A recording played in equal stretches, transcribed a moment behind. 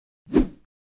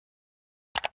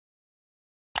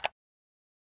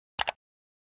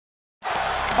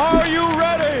Are you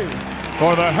ready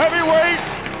for the heavyweight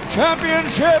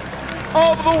championship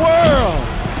of the world?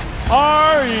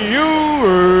 Are you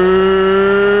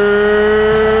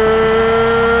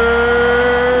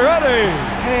ready?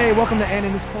 Hey, welcome to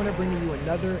Unanimous Corner, bringing you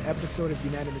another episode of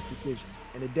Unanimous Decision.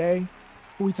 And today,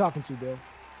 who we talking to, Bill?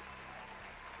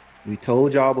 We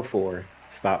told y'all before,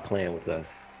 stop playing with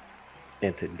us.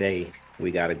 And today,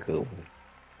 we got a good one.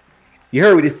 You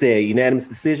heard what he said, Unanimous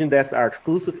Decision. That's our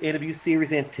exclusive interview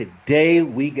series. And today,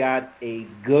 we got a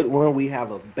good one. We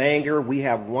have a banger. We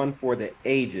have one for the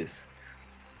ages.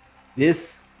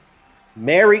 This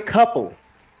married couple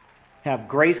have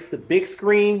graced the big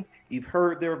screen. You've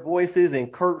heard their voices in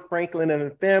Kirk Franklin and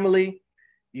the Family.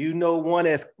 You know one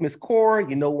as Miss Cora.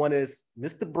 You know one as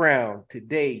Mr. Brown.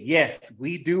 Today, yes,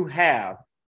 we do have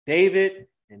David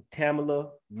and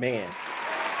Tamela Mann.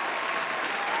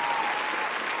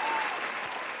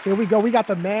 Here we go. We got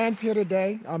the Manns here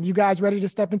today. You guys ready to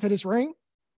step into this ring?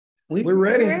 We're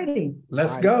ready.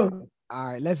 Let's go. All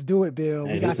right, let's do it, Bill.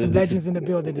 We got some legends in the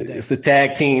building today. It's a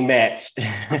tag team match.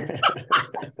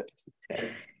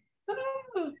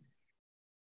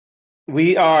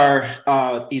 We are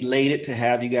elated to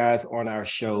have you guys on our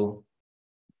show.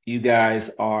 You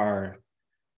guys are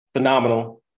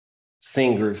phenomenal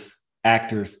singers,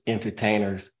 actors,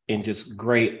 entertainers, and just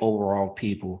great overall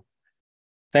people.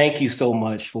 Thank you so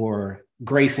much for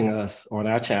gracing us on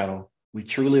our channel. We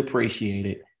truly appreciate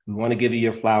it. We want to give you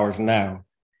your flowers now.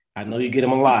 I know you get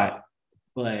them a lot,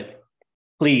 but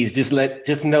please just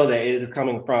know that it is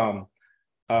coming from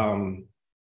a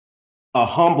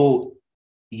humble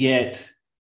yet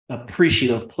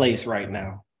appreciative place right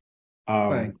now.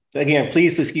 Again,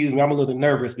 please excuse me. I'm a little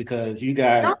nervous because you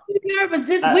guys. Don't be nervous.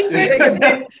 Take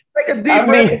a deep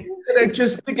breath and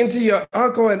just speaking to your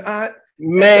uncle and aunt.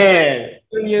 Man,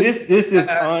 this is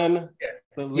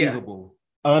unbelievable.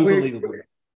 Yeah. Unbelievable.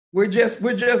 We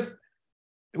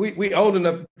old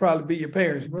enough to probably be your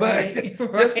parents, but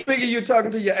just figure you're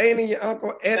talking to your aunt and your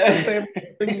uncle at the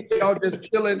family, y'all just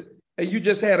chilling, and you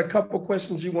just had a couple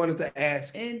questions you wanted to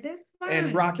ask, and that's fine.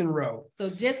 And rock and roll. So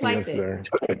just like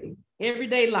that,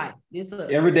 everyday life.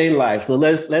 Everyday life. So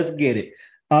let's get it.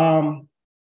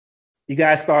 You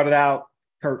guys started out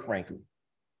Kirk Franklin.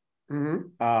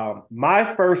 Mm-hmm. My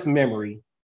first memory.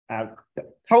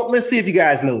 Let's see if you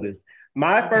guys know this.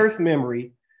 My first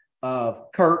memory of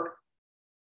Kirk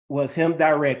was him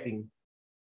directing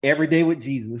Every Day with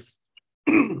Jesus.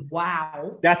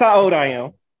 Wow. That's how old I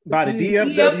am. By the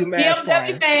DFW Mass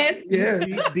Choir. Yeah.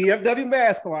 DFW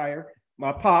Mass Choir.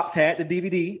 My pops had the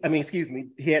DVD.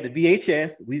 He had the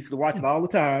VHS. We used to watch it all the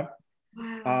time.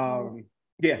 Wow.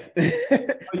 Yes.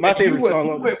 My favorite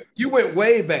song. You went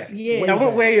way back. Yeah. I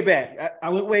went way back. I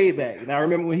went way back. And I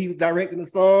remember when he was directing the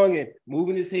song and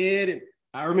moving his head, and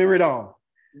I remember it all.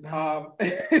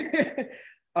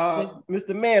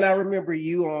 Mr. Mann, I remember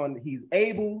you on He's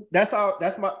Able. That's how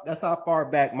far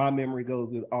back my memory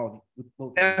goes with all.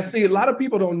 And see, a lot of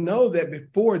people don't know that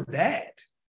before that,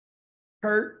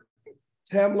 Kurt,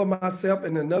 Tamela, myself,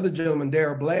 and another gentleman,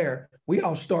 Darryl Blair, we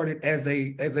all started as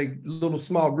a little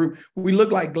small group. We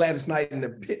look like Gladys Knight and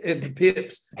the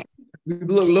Pips. We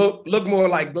look more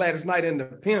like Gladys Knight and the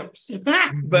Pimps.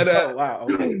 But wow.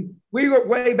 We were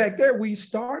way back there. We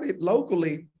started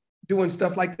locally doing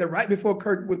stuff like that right before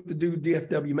Kirk went to do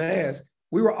DFW Mass.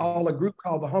 We were all a group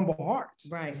called the Humble Hearts.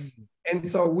 Right. And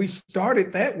so we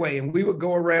started that way, and we would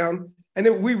go around, and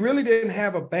then we really didn't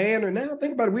have a band, or now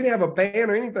think about it, we didn't have a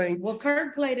band or anything. Well,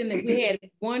 Kirk played in it. We had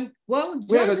one,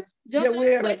 we had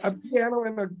a piano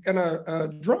and a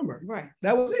drummer. Right.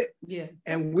 That was it. Yeah.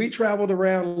 And we traveled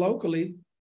around locally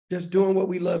just doing what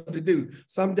we love to do.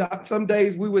 Some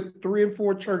days we would 3 and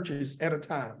 4 churches at a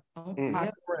time. Oh,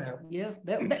 yeah.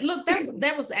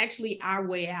 That was actually our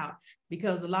way out,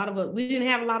 because a lot of us, we didn't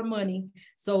have a lot of money.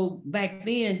 So back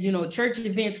then, church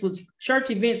events was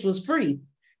free.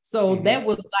 So that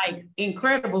was like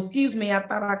incredible. Excuse me, I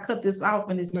thought I cut this off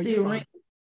and it's still ringing.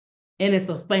 And it's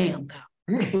a spam call.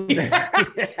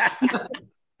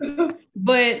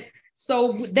 But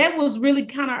so that was really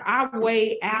kind of our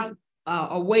way out.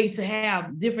 A way to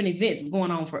have different events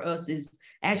going on for us is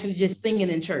actually just singing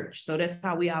in church. So that's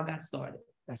how we all got started.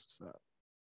 That's what's up.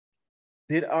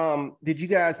 Did you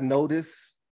guys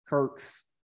notice Kirk's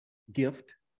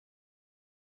gift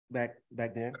back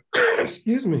then?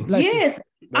 Excuse me. Yes.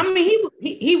 I mean,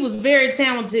 he was very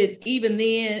talented even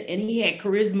then, and he had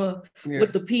charisma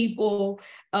with the people.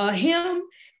 Him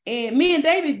and me and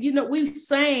David, we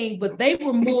sang, but they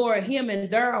were more, him and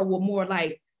Darryl were more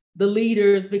like the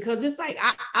leaders, because it's like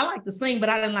I like to sing, but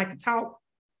I didn't like to talk.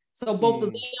 So both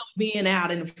of them being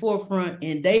out in the forefront,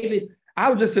 and David, I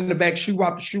was just in the back, shoo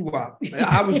wop.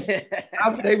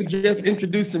 They were just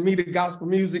introducing me to gospel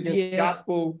music and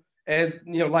gospel as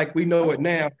like we know it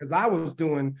now. Because I was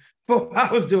doing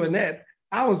that.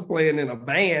 I was playing in a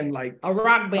band, like a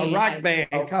rock band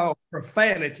called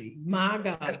Profanity. My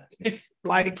God.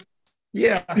 Like,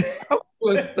 yeah,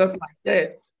 stuff like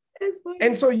that.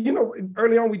 And so,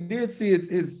 early on we did see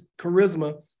his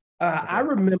charisma. I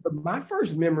remember my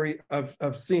first memory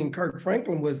of seeing Kirk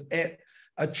Franklin was at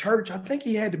a church. I think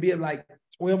he had to be like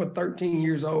 12 or 13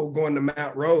 years old going to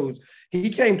Mount Rose. He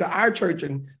came to our church,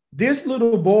 and this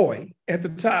little boy at the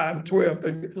time, 12,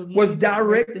 was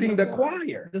directing the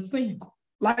choir. The senior.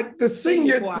 Like the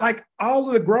senior, like all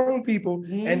of the grown people,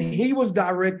 and he was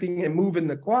directing and moving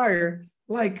the choir.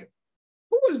 Like,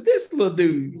 who is this little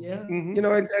dude? Yeah.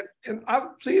 And I've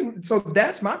seen, so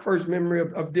that's my first memory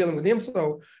of dealing with him.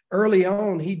 So early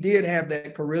on, he did have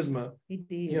that charisma. He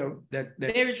did.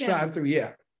 That shine through.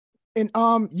 Yeah. And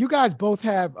you guys both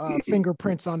have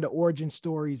fingerprints on the origin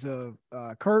stories of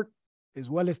Kirk as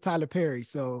well as Tyler Perry.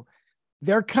 So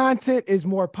their content is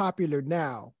more popular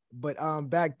now. But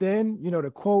back then,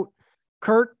 to quote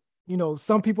Kirk,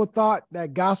 some people thought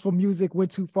that gospel music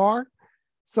went too far.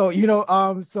 So,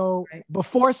 right.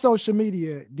 Before social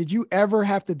media, did you ever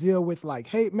have to deal with like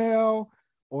hate mail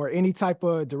or any type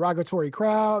of derogatory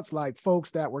crowds, like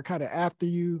folks that were kind of after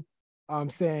you,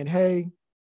 saying, hey?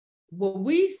 Well,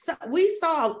 we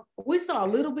saw a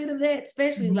little bit of that,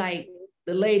 especially like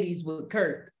the ladies with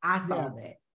Kirk. I saw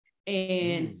that.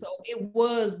 And so it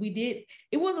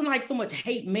wasn't like so much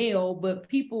hate mail, but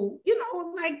people,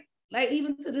 like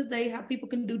even to this day, how people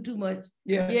can do too much.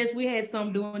 Yeah. Yes, we had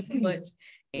some doing too much,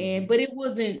 but it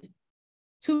wasn't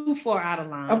too far out of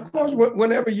line. Of course,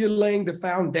 whenever you're laying the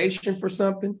foundation for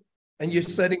something and you're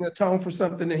setting a tone for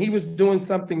something, and he was doing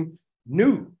something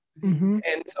new.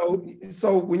 And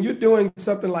so when you're doing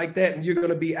something like that and you're going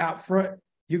to be out front,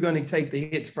 you're going to take the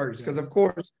hits first. Because of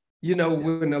course,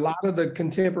 when a lot of the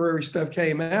contemporary stuff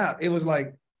came out, it was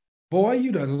like, boy,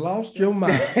 you done lost your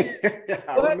mind.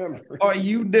 What are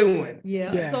you doing?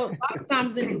 Yeah. So a lot of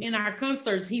times in our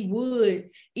concerts, he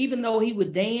would, even though he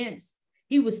would dance,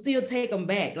 he would still take them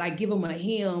back, like give them a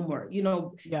hymn or,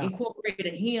 incorporate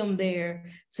a hymn there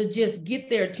to just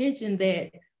get their attention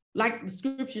that, like the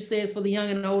scripture says, for the young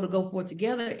and the old to go forth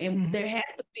together. And there has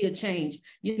to be a change.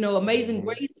 Amazing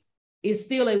Grace is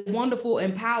still a wonderful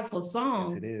and powerful song.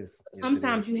 Yes, it is.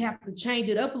 Sometimes you have to change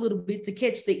it up a little bit to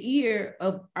catch the ear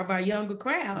of our younger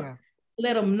crowd. Yeah.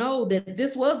 Let them know that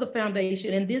this was the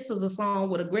foundation and this is a song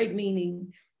with a great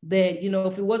meaning that,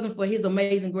 if it wasn't for his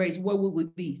amazing grace, where would we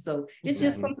be? So it's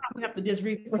just sometimes we have to just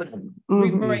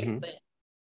rephrase that.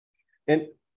 And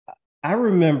I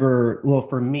remember, well,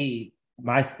 for me,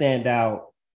 my standout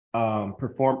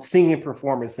singing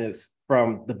performances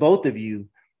from the both of you,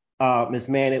 Ms.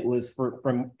 Mann, it was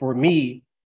for me,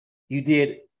 you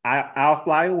did I'll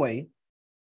Fly Away.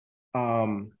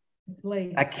 I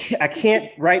can't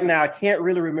right now, I can't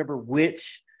really remember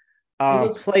which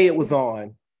play it was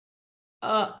on.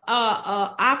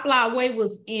 I Fly Away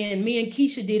was in, me and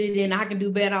Keisha did it in I Can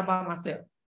Do Bad All By Myself.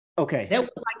 Okay. That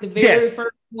was like the very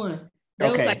first one.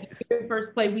 That was like the very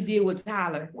first play we did with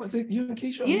Tyler. Was it you and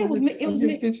Keisha? Yeah, it was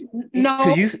me. Keisha?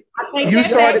 No, you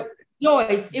started.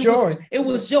 Joyce. It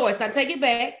was Joyce. I take it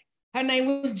back. Her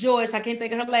name was Joyce. I can't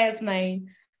think of her last name.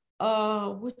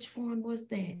 Which one was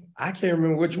that? I can't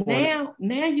remember which one.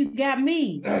 Now you got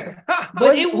me.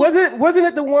 But wasn't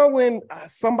it the one when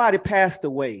somebody passed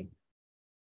away?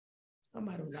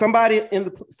 Somebody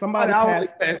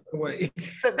passed away.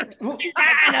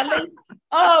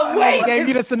 Oh wait! Gave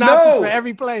you the synopsis for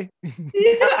every play.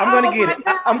 I'm gonna get it.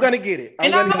 I'm gonna get it.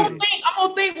 I'm gonna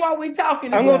think while we're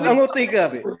talking. I'm gonna think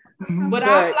of it. But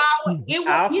I'll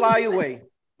Fly Away.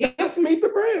 Let's Meet the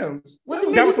Browns. Was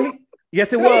it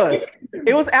Yes, it was.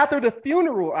 It was after the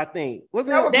funeral, I think.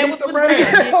 Wasn't it? That was the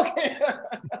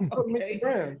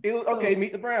Browns. Okay.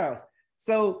 Meet the Browns.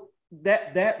 So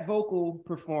that vocal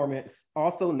performance,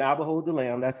 also Now Behold the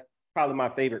Lamb, that's probably my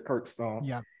favorite Kirk song.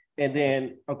 Yeah. And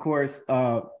then, of course,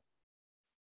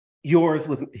 yours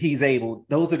was He's Able.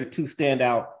 Those are the two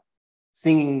standout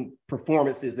singing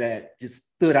performances that just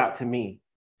stood out to me.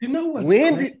 You know what's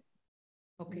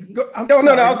Okay. I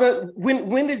was gonna.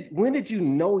 When did you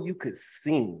know you could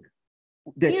sing?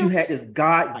 That you had this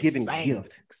God-given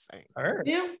gift.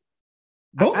 Yeah.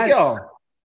 Both of y'all.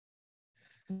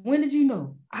 When did you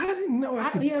know? I didn't know I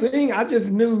could sing. I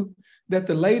just knew that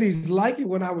the ladies like it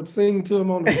when I would sing to them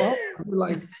on the phone.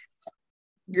 Like,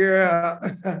 girl,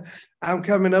 I'm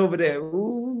coming over there.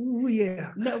 Ooh,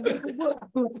 yeah. No,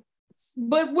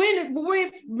 but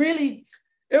when really,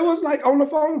 it was like on the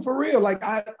phone for real. Like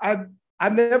I I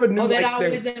never knew that like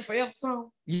always and forever song.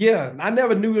 Yeah, I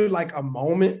never knew like a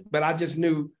moment, but I just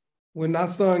knew when I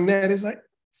sung that, it's like,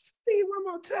 sing it one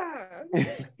more time.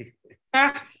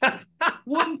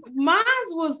 Well, mine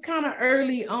was kind of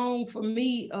early on for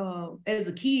me as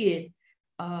a kid.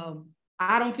 I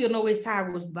Don't Feel No Ways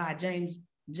Tired was by James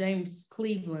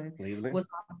Cleveland. Was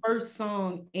my first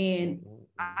song, and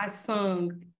I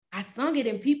sung it,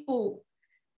 and people,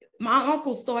 my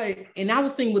uncle started, and I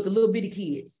was singing with the little bitty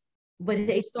kids, but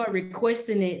they started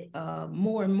requesting it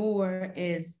more and more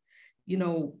as, you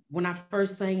know, when I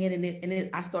first sang it, and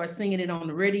I started singing it on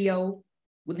the radio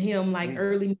with him, like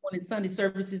early morning Sunday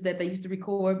services that they used to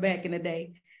record back in the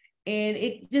day. And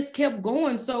it just kept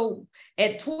going. So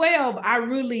at 12, I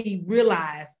really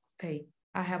realized, okay,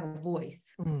 I have a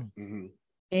voice. Mm-hmm.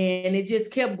 And it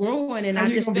just kept growing, and I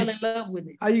just fell in love with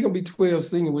it. How you gonna be 12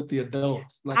 singing with the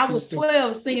adults? Like I was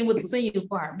 12 singing with the senior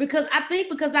choir because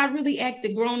I really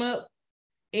acted grown up,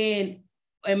 and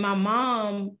my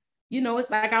mom, you know,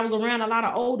 it's like I was around a lot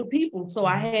of older people, so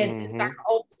I had it's like an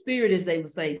old spirit, as they would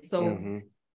say. So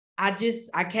I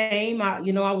came out,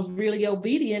 you know, I was really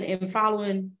obedient and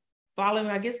following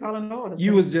orders.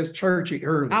 You was just churchy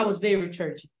early. I was very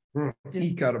churchy.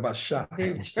 He got about shot.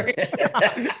 Very churchy.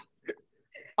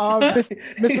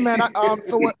 Mr. Mann,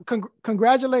 so what?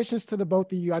 Congratulations to the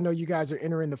both of you. I know you guys are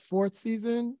entering the 4th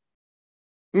season.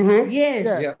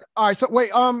 Yes. Yeah. All right. So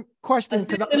wait. Question.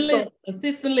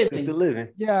 Assistant living.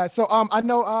 Yeah. So I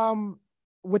know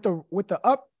with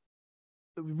the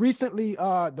recently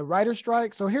the writer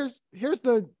strike. So here's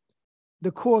the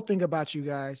cool thing about you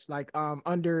guys. Like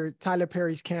under Tyler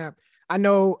Perry's camp, I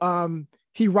know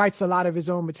he writes a lot of his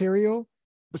own material.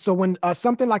 So when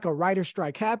something like a writer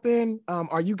strike happened,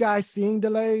 are you guys seeing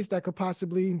delays that could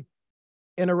possibly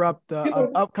interrupt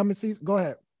the upcoming season? Go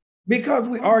ahead. Because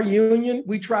we are union,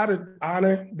 we try to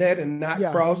honor that and not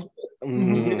cross.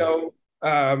 You know,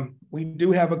 we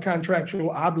do have a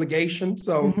contractual obligation,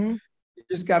 so you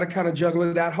just got to kind of juggle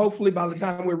it out. Hopefully, by the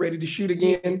time we're ready to shoot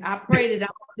again, I pray that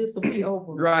this will be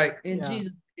over. Right. In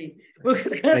Jesus'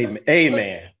 name.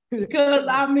 Amen. Because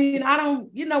I mean, I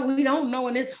don't, you know, we don't know,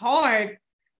 and it's hard.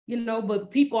 You know,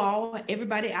 but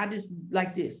everybody, I just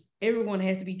like this. Everyone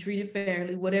has to be treated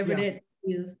fairly, whatever that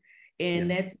is. And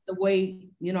that's the way,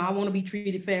 you know, I want to be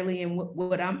treated fairly and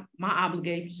what my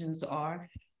obligations are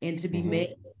and to be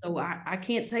met. So I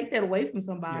can't take that away from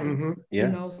somebody. Yeah,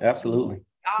 you know, so absolutely.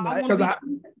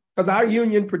 Because our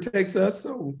union protects us.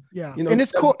 So, you know, and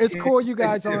it's cool you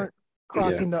guys aren't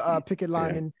crossing the picket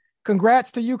line. And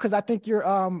congrats to you, because I think you're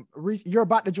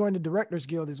about to join the Directors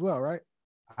Guild as well, right?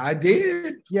 I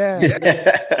did.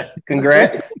 Yeah.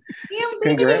 Congrats.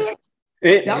 Congrats.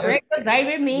 Director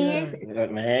David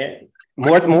Man.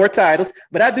 More titles.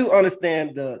 But I do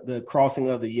understand the crossing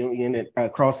of the union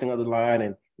and crossing of the line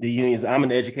and the unions. I'm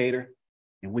an educator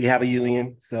and we have a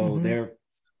union. So there are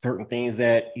certain things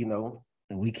that, you know,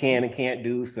 we can and can't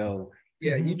do. So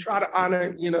you try to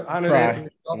honor that. You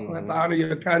also have to honor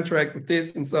your contract with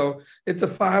this. And so it's a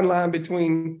fine line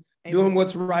between doing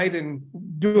what's right and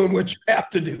doing what you have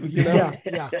to do, you know?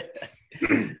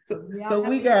 So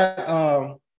we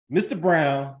got Mr.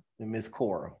 Brown and Miss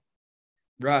Cora.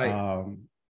 Right.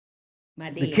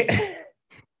 My dad.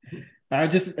 I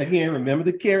just, again, remember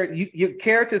the character. Your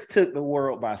characters took the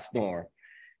world by storm.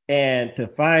 And to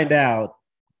find out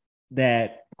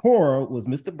that Cora was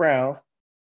Mr. Brown's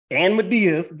and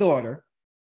Medea's daughter.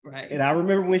 Right. And I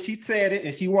remember when she said it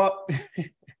and she walked...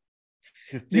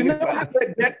 You know,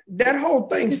 that whole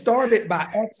thing started by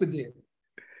accident.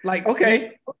 Like,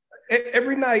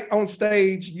 every night on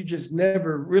stage, you just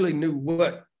never really knew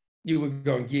what you were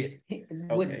going to get.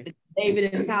 What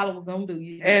David and Tyler were going to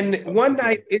do. And one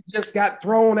night, it just got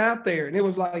thrown out there. And it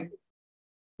was like,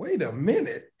 wait a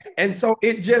minute. And so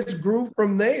it just grew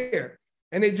from there.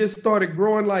 And it just started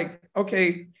growing like,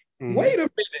 okay, wait a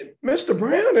minute, Mr.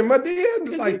 Brown and my dad.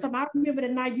 It's like, I remember the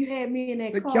night you had me in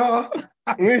that car.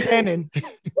 Standing.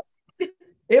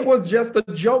 It was just a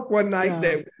joke one night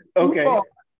that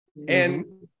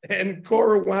and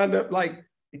Cora wound up like,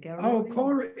 oh,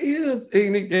 Cora is,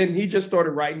 and he just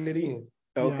started writing it in.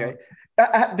 Okay.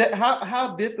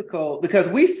 How difficult, because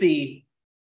we see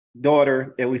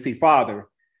daughter and we see father,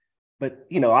 but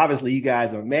you know, obviously you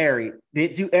guys are married.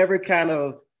 Did you ever kind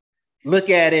of look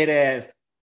at it as,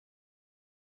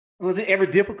 was it ever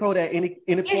difficult at any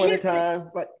point in time?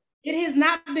 But it has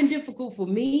not been difficult for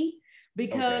me,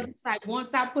 because it's like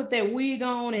once I put that wig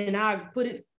on and I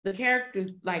put the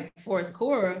characters like Forrest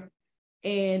Cora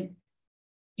and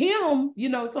him, you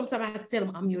know, sometimes I have to tell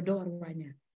him, I'm your daughter right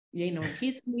now. You ain't no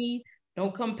kiss me.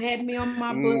 Don't come pat me on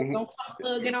my butt. Don't come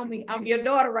hugging on me. I'm your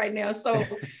daughter right now. So,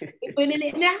 and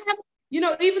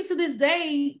even to this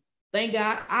day, thank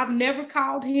God, I've never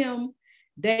called him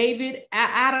David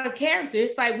out of character.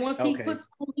 It's like once he puts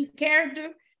on his character,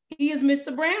 he is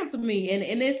Mr. Brown to me.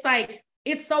 And it's like,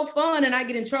 it's so fun. And I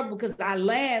get in trouble because I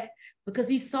laugh because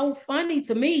he's so funny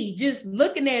to me, just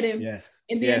looking at him. Yes.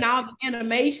 And then all the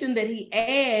animation that he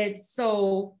adds.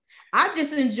 So I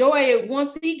just enjoy it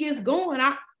once he gets going.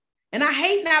 I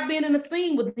hate not being in the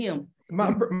scene with him.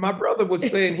 My brother was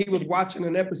saying he was watching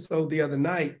an episode the other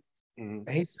night. And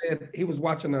he said he was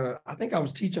watching I think I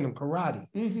was teaching him karate.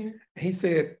 He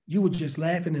said, you were just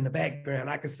laughing in the background.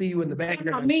 I could see you in the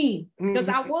background. Because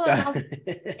I was.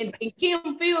 And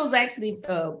Kim Fields actually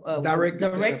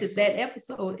directed that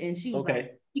episode. And she was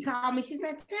like, she called me. She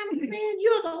said, Tamela, man,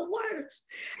 you're the worst.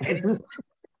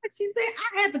 She said,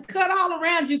 I had to cut all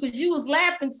around you because you was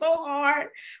laughing so hard.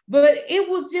 But it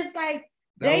was just like,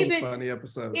 that David. Was a funny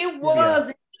episode. It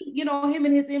was, him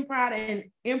and his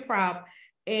improv.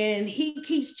 And he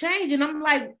keeps changing. I'm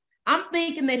like, I'm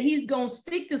thinking that he's gonna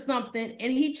stick to something,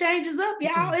 and he changes up,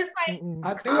 y'all. It's like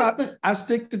I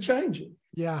stick to changing.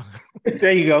 Yeah.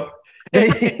 There you go.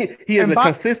 He is a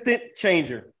consistent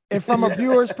changer. And from a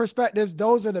viewer's perspective,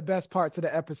 those are the best parts of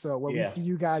the episode where we see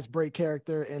you guys break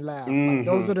character and laugh. Like,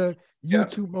 those are the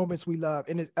YouTube moments we love.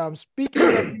 And speaking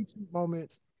of YouTube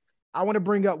moments, I want to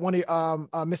bring up one of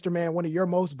Mr. Mann, one of your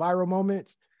most viral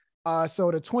moments.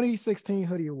 So the 2016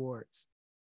 Hoodie Awards.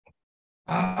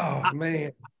 Oh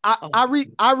man,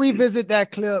 I revisit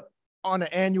that clip on an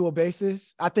annual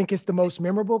basis. I think it's the most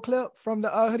memorable clip from the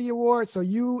Hoodie Awards. So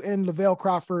you and Lavelle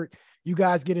Crawford, you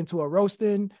guys get into a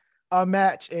roasting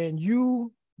match, and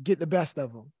you get the best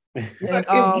of them. And it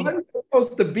wasn't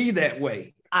supposed to be that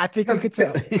way. I think I could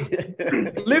tell.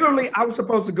 Literally, I was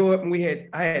supposed to go up, and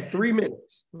I had 3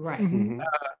 minutes. Right. I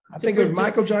think it was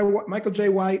Michael J.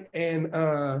 White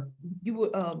and you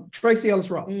would Tracy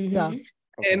Ellis Ross. Yeah.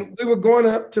 And we were going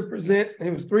up to present, and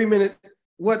it was 3 minutes.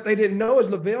 What they didn't know is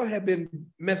Lavelle had been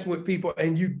messing with people,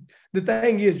 and the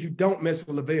thing is, you don't mess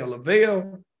with Lavelle.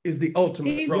 Lavelle is the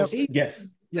ultimate roaster.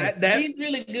 Yes. He's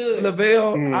really good.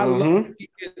 Lavelle, I love him.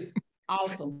 It's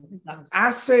awesome.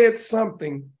 I said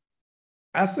something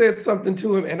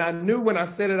to him, and I knew when I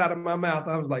said it out of my mouth,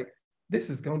 I was like,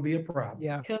 this is gonna be a problem.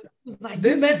 Yeah. Because it was like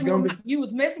you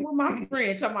was messing with my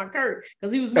friend, talking about Kirk,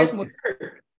 because he was messing with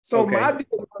Kirk. So my deal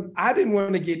was, I didn't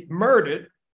want to get murdered,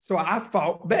 so I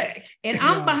fought back. And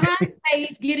I'm behind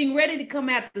stage getting ready to come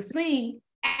out the scene.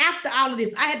 After all of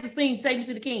this, I had to sing "Take Me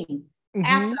to the King."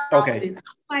 After all of this,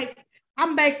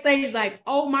 I'm backstage like,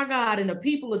 oh my God, and the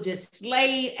people are just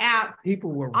slayed out.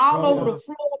 People were all over the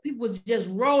floor. People was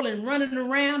just rolling, running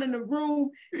around in the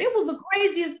room. It was the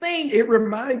craziest thing. It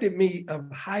reminded me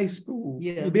of high school.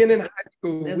 Yeah. Being in high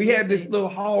school, we had this little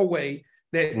hallway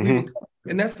that we would come,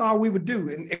 and that's all we would do.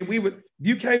 And we would, if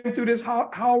you came through this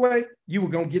hallway, you were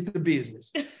gonna get the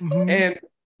business. And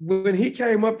when he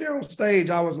came up there on stage,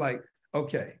 I was like,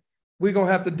 okay, we're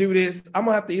gonna have to do this. I'm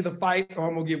gonna have to either fight or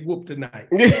I'm gonna get whooped tonight.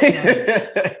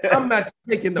 I'm not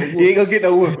taking the whoop. You ain't gonna get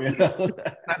no whoop.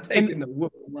 Not taking the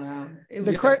whoop. Wow.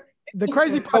 The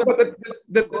crazy part. But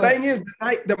the thing is,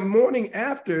 the morning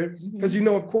after, because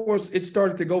of course, it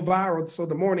started to go viral. So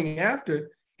the morning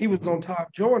after, he was on Tom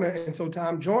Joyner, and so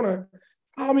Tom Joyner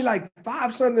called me like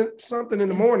 5 something in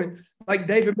the morning. Like,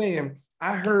 David, man,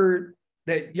 I heard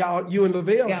that you and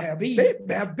Lavelle have beef.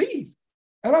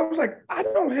 And I was like, I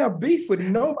don't have beef with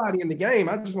nobody in the game.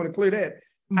 I just want to clear that.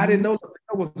 I didn't know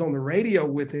Lavelle was on the radio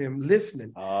with him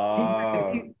listening.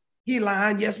 He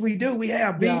lying. Yes, we do. We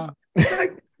have beef. Yeah.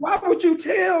 Like, why would you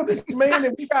tell this man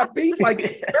that we got beef?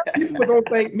 Like, people are gonna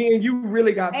think me and you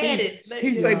really got beef.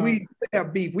 He said we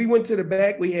have beef. We went to the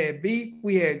back. We had beef.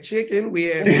 We had chicken. We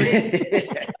had.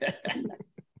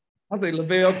 I think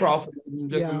Lavelle Crawford.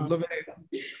 Lavelle.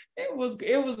 It was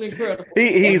incredible.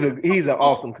 He's an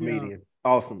awesome comedian.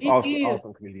 Awesome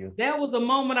comedian. That was a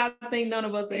moment I think none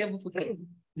of us ever forget.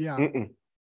 Yeah.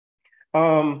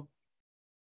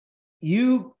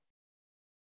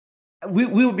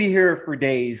 We'll be here for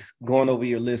days going over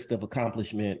your list of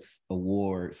accomplishments,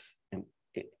 awards, and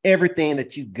everything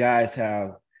that you guys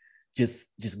have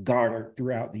just garnered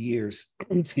throughout the years.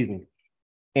 Excuse me.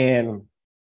 And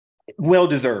well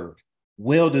deserved.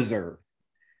 Do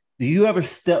you ever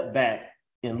step back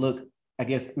and look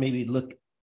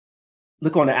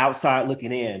on the outside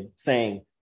looking in, saying,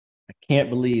 I can't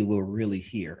believe we're really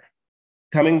here?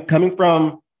 Coming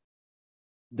from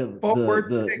Fort Worth,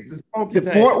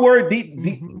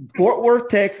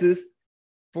 Texas.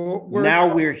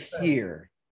 Now we're here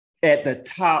at the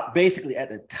top, basically at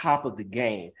the top of the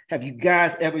game. Have you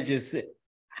guys ever just said,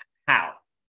 how?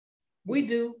 We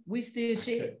do. We still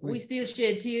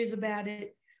shed tears about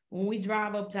it. when we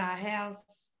drive up to our house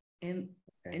and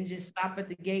just stop at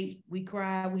the gate, we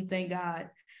cry, we thank God.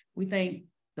 We thank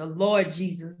the Lord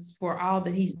Jesus for all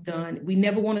that he's done. We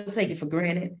never want to take it for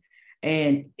granted.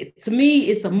 And to me,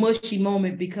 it's a mushy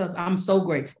moment because I'm so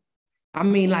grateful. I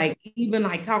mean, like, even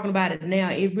like talking about it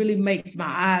now, it really makes my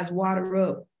eyes water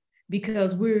up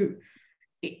because it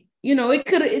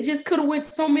just could have went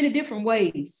so many different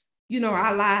ways.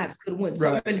 Our lives could have went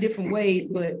so many different ways,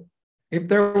 but if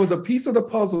there was a piece of the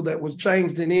puzzle that was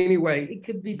changed in any way, it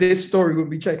could be this story would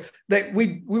be changed. That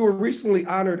we were recently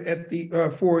honored at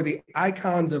for the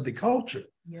icons of the culture.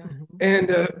 Yeah.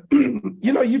 And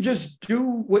you just do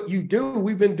what you do.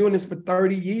 We've been doing this for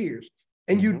 30 years,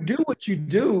 and you do what you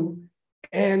do,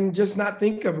 and just not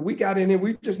think of it. We got in here.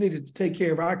 We just needed to take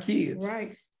care of our kids,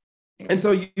 right? And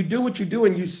so you do what you do,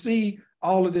 and you see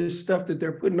all of this stuff that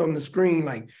they're putting on the screen,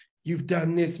 like you've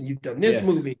done this and you've done this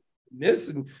movie, this,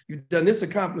 and you've done this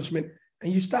accomplishment,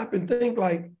 and you stop and think,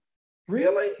 like,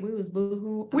 really? We was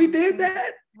boo-hoo. We did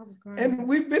that? And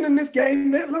we've been in this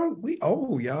game that long.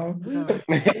 Y'all.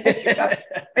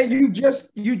 And you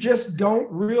just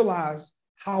don't realize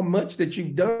how much that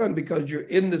you've done because you're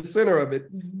in the center of it,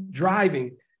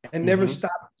 driving, and never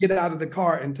stop, get out of the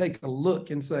car and take a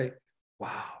look and say,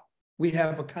 wow, we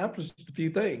have accomplished a few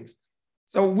things.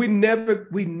 So we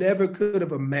never could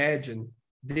have imagined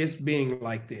this being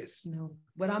like this. No,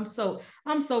 but I'm so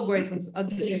grateful,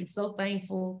 again, so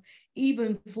thankful,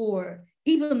 even for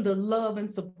the love and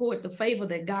support, the favor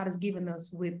that God has given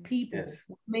us with people. Yes.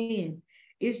 Man,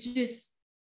 it's just,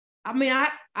 I mean,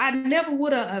 I never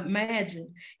would have imagined,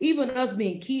 even us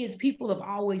being kids, people have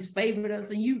always favored us.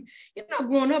 And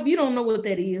growing up, you don't know what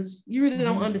that is. You really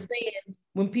don't understand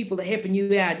when people are helping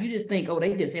you out. You just think, oh,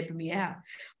 they just helping me out.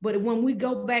 But when we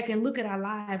go back and look at our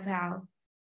lives, how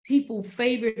people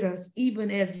favored us even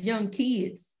as young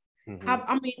kids.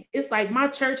 I mean, it's like my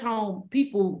church home,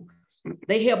 people,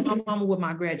 they helped my mama with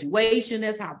my graduation.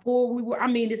 That's how poor we were. I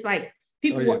mean, it's like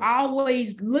people were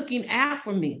always looking out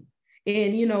for me.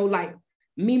 And, like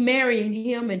me marrying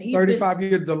him, and he's 35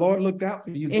 years, the Lord looked out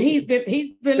for you. And he's been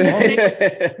looking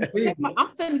at, I'm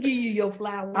gonna give you your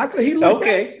flowers. I said, he looked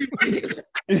okay.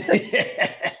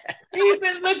 He's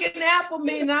been looking out for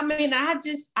me. And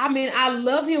I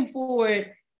love him for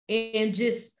it, and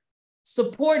just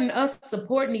supporting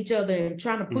each other and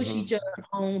trying to push each other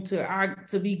on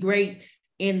to be great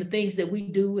in the things that we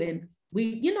do. And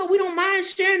we don't mind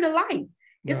sharing the light.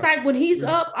 It's like when he's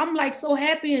up, I'm like so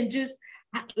happy and just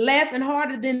laughing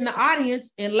harder than the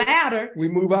audience and louder. We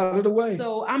move out of the way.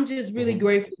 So I'm just really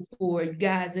grateful for you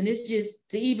guys. And it's just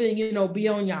to even, be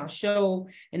on y'all show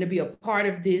and to be a part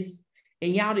of this,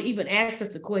 and y'all to even ask us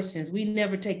the questions. We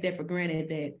never take that for granted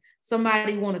that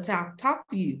somebody want to talk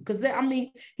to you. Because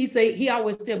he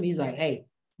always tell me, he's like, hey,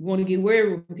 you want to get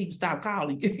worried when people stop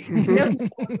calling you.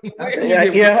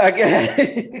 I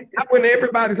guess. When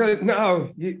everybody says,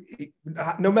 no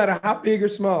matter how big or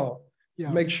small,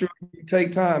 make sure you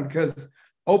take time, because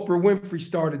Oprah Winfrey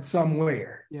started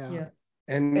somewhere. Yeah.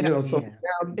 And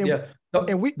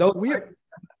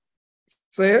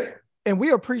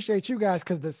we appreciate you guys,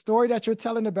 because the story that you're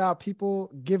telling about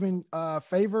people giving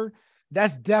favor,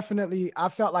 that's definitely, I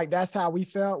felt like that's how we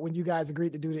felt when you guys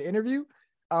agreed to do the interview.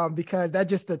 Because that's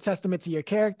just a testament to your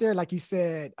character. Like you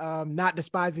said, not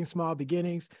despising small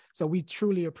beginnings. So we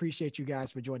truly appreciate you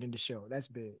guys for joining the show. That's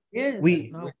big. Yeah.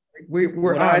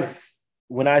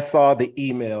 When I saw the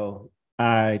email,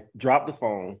 I dropped the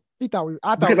phone. I thought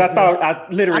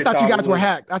you guys were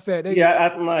hacked. I said,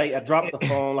 I dropped the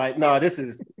phone. Like, no, this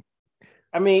is,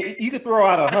 I mean, you could throw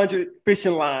out 100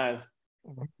 fishing lines.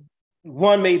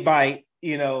 One may bite,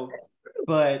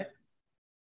 but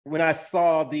when I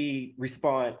saw the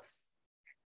response,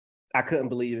 I couldn't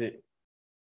believe it.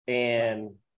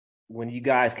 And when you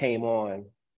guys came on,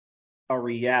 a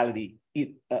reality,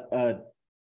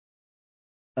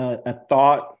 a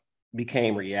thought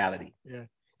became reality. Yeah.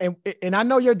 And I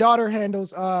know your daughter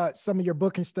handles some of your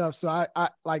booking stuff. So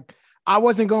I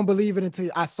wasn't going to believe it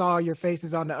until I saw your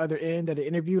faces on the other end of the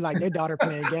interview, like their daughter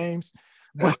playing games.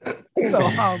 But,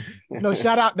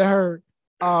 shout out to her.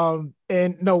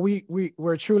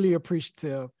 We're truly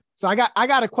appreciative. So I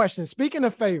got a question. Speaking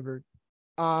of favor,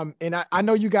 and I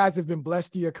know you guys have been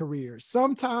blessed through your careers.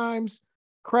 Sometimes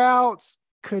crowds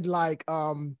could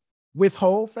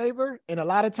withhold favor. And a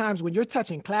lot of times when you're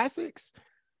touching classics,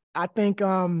 I think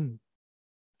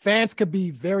fans could be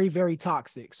very, very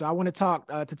toxic. So I want to talk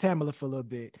to Tamela for a little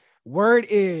bit. Word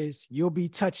is you'll be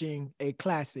touching a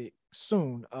classic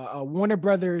soon, a Warner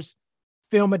Brothers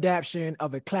film adaptation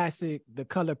of a classic, The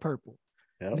Color Purple.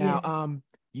 Yep. Now,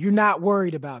 you're not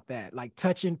worried about that, like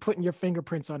putting your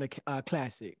fingerprints on a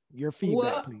classic. Your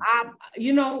feedback, please.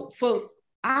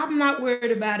 I'm not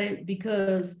worried about it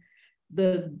because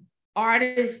the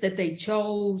artists that they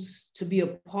chose to be a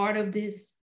part of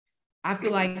this, I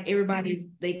feel like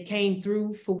they came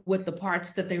through for what the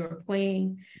parts that they were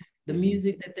playing, the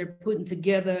music that they're putting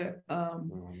together. I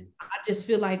just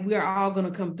feel like we're all gonna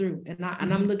come through, and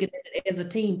I'm looking at it as a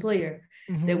team player,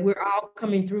 that we're all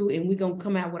coming through and we're gonna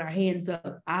come out with our hands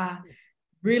up. I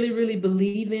really, really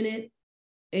believe in it,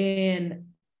 and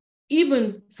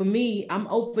even for me, I'm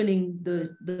opening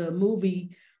the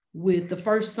movie with the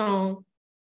first song,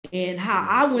 and how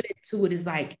I went into it is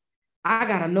like, I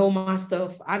gotta know my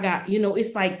stuff.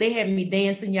 It's like they had me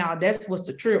dancing, y'all. That's what's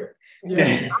the trip.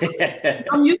 Yeah.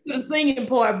 I'm used to the singing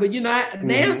part, but I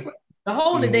dance, the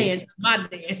whole the dance, my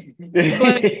dance.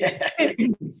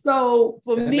 But, so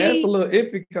for me, that's a little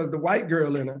iffy because the white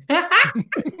girl in her.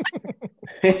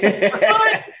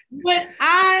 but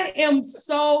I am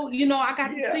so, I got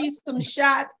to see some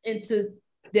shots into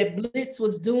that Blitz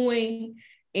was doing,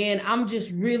 and I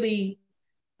just believe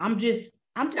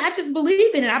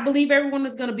in it. I believe everyone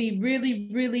is going to be really,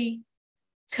 really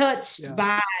touched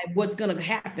by what's going to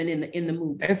happen in the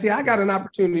movie. And see, I got an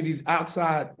opportunity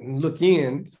outside and look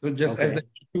in. So just as they're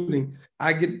shooting,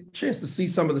 I get a chance to see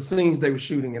some of the scenes they were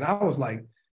shooting, and I was like,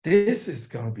 this is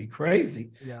going to be crazy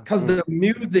because the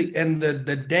music and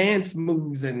the dance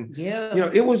moves and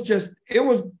it was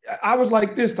I was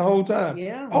like this the whole time.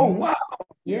 Oh wow.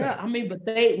 I mean, but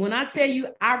when I tell you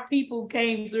our people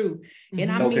came through,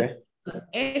 and I mean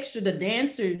the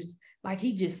dancers, like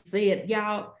he just said,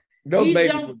 y'all, those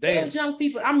young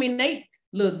people, I mean, they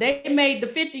made the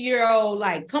 50-year-old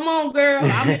like, come on girl,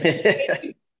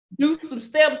 I'm do some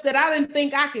steps that I didn't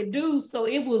think I could do. So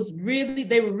they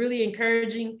were really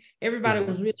encouraging. Everybody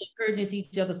was really encouraging to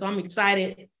each other. So I'm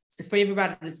excited for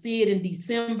everybody to see it in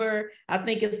December. I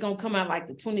think it's going to come out like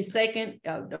the 22nd.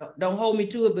 Don't hold me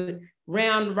to it, but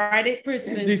right at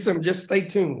Christmas. In December, just stay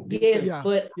tuned. Yes,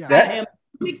 I am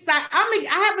excited.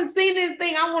 I haven't seen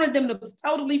anything. I wanted them to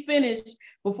totally finish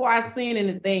before I seen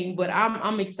anything, but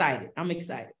I'm excited. I'm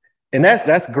excited. And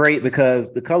that's great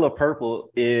because The Color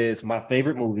Purple is my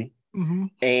favorite movie,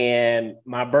 and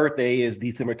my birthday is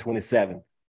December 27th.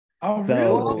 Oh,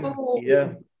 so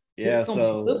really? Yeah.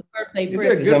 So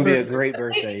it's gonna be a great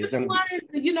birthday.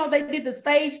 They did the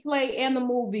stage play and the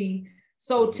movie.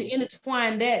 So to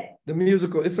intertwine that, the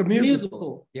musical, it's a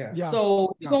musical. Yeah.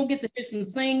 So you're gonna get to hear some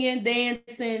singing,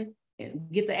 dancing, and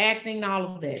get the acting,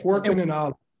 all of that. Twerking and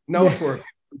all. No twerking.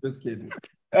 Just kidding.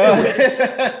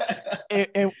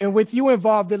 And with you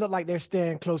involved, they look like they're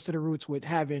staying close to the roots with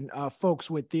having folks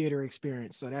with theater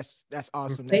experience. So that's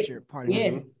awesome that you're part of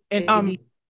it. And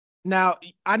now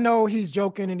I know he's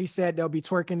joking and he said they'll be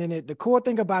twerking in it. The cool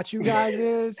thing about you guys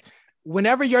is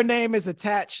whenever your name is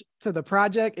attached to the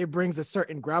project, it brings a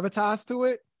certain gravitas to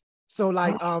it. So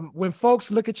like when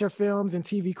folks look at your films and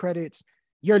TV credits,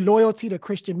 your loyalty to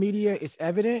Christian media is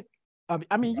evident.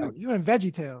 I mean, you in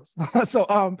VeggieTales.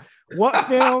 So, what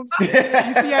films? You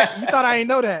thought I didn't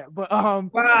know that, but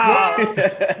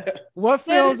what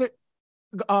films?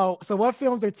 What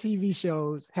films or TV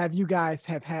shows have you guys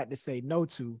had to say no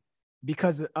to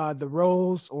because the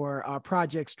roles or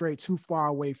projects strayed too far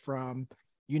away from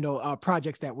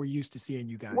projects that we're used to seeing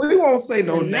you guys? We won't say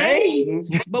no names,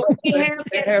 but we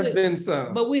have been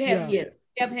some. But we have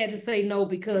have had to say no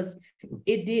because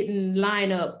it didn't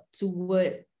line up to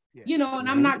what. And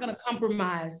I'm not going to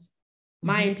compromise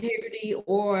my integrity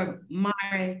or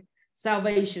my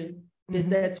salvation because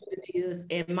that's what it is,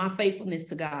 and my faithfulness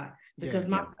to God because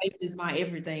my faith is my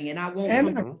everything, and I won't.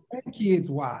 And my grandkids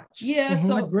watch. Yeah, so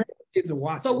my grandkids are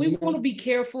watching. So we want to be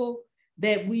careful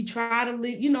that we try to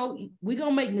live. We're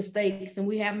gonna make mistakes, and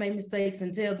we have made mistakes,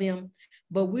 and tell them,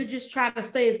 but we're just trying to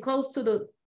stay as close to the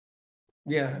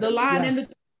line and the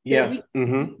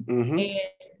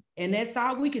And that's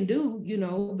all we can do,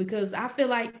 because I feel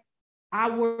like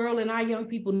our world and our young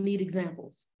people need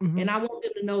examples. And I want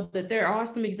them to know that there are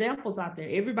some examples out there.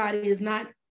 Everybody is not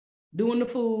doing the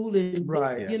fool and,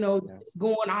 just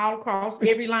going all across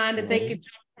every line that they can jump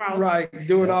across. Right,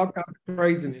 doing all kinds of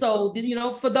craziness. So,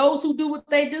 for those who do what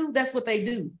they do, that's what they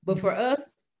do. But for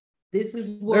us, this is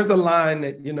what... There's a line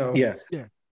that,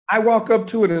 I walk up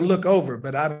to it and look over,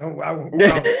 but I won't.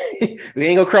 We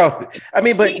ain't gonna cross it. I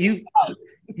mean, but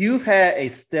you've had a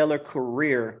stellar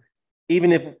career,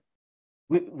 even if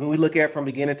when we look at it from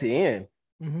beginning to end,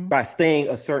 by staying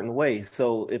a certain way.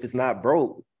 So if it's not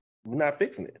broke, we're not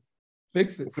fixing it.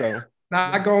 Fix it. So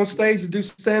now I go on stage to do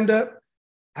stand-up.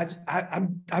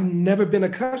 I've never been a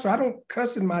cusser. I don't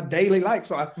cuss in my daily life.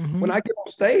 So when I get on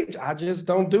stage, I just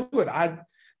don't do it.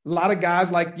 A lot of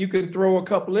guys, like, you can throw a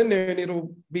couple in there and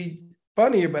it'll be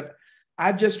funnier, but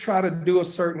I just try to do a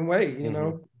certain way, you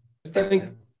know. I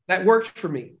think that works for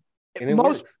me.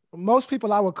 Most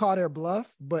people I would call their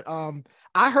bluff, but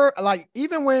I heard, like,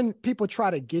 even when people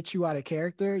try to get you out of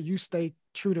character, you stay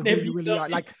true to who you really are.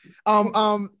 Like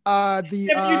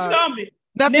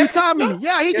Nephew Tommy.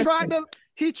 Yeah, he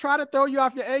tried to throw you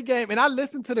off your A game. And I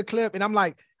listened to the clip and I'm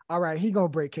like, all right, he gonna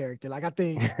break character. Like, I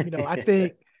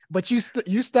think, but you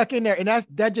stuck in there, and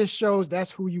that just shows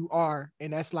that's who you are,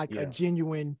 and that's like a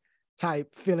genuine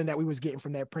type feeling that we was getting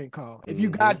from that prank call. If you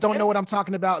guys don't know what I'm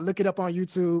talking about, look it up on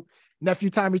YouTube. Nephew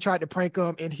Tommy tried to prank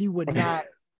him, and he would not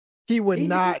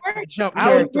jump.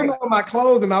 I was putting on my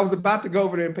clothes, and I was about to go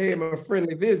over there and pay him a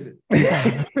friendly visit.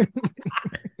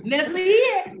 Now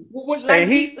see, like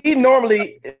he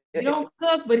normally he don't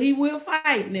cuss, but he will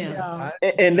fight now.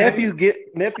 Yeah. And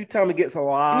nephew Tommy gets a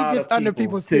lot. He gets of under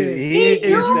people's skin.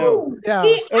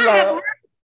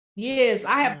 Yes,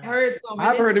 I have heard some.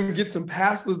 I've heard him get some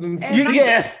pastors and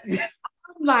yes.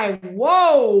 I'm like,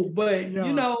 whoa, but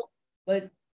but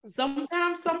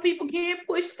sometimes some people can't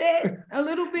push that a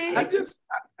little bit.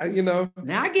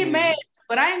 Now I get mad,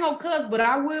 but I ain't gonna cuss, but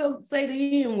I will say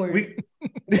the N word.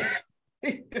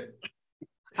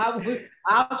 I'll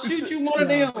shoot you one of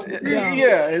them.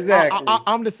 Yeah, exactly.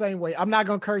 I'm the same way. I'm not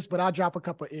gonna curse, but I'll drop a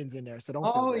couple of N's in there. So don't.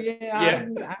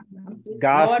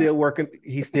 God's still working.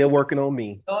 He's still working on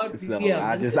me. So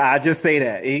I just say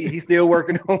that he's still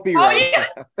working on me right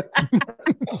now.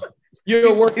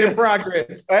 You're a work in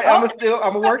progress.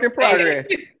 I'm a work in progress.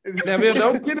 Now, Bill,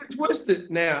 don't get it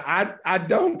twisted. Now, I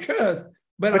don't cuss,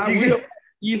 but I will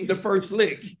eat the first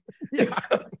lick.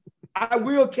 I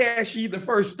will cash you the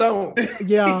first stone.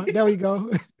 Yeah, there we go.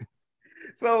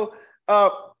 So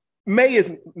the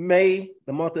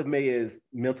month of May is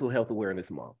Mental Health Awareness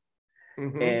Month.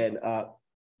 And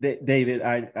David,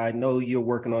 I know you're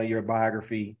working on your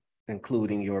biography,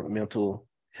 including your mental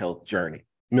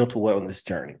wellness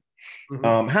journey.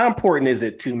 How important is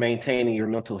it to maintaining your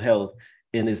mental health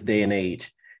in this day and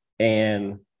age?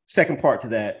 And second part to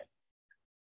that,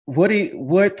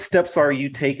 what steps are you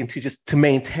taking to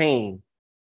maintain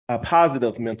a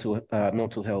positive mental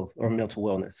health or mental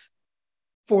wellness?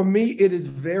 For me, it is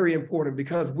very important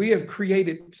because we have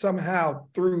created somehow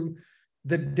through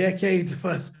the decades of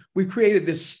us, we created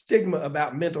this stigma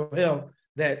about mental health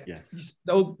that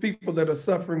those people that are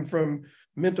suffering from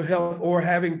mental health or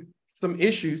having some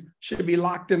issues should be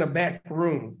locked in a back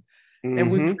room.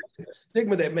 And we created a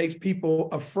stigma that makes people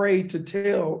afraid to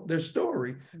tell their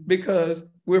story because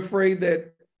we're afraid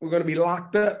that we're going to be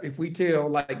locked up if we tell,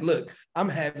 like, look, I'm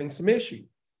having some issues.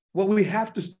 What we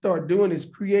have to start doing is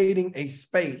creating a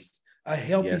space, a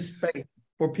healthy space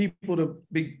for people to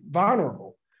be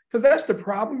vulnerable. Because that's the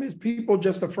problem, is people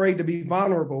just afraid to be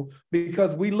vulnerable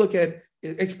because we look at,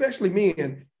 especially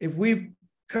men, if we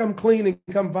come clean and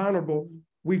come vulnerable,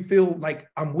 we feel like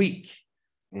I'm weak.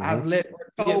 I've let,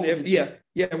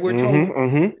 we're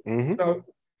told.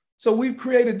 So we've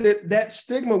created that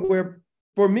stigma where,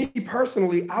 for me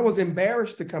personally, I was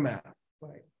embarrassed to come out.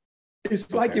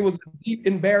 It's like it was a deep,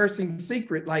 embarrassing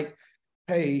secret. Like,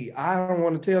 hey, I don't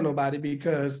want to tell nobody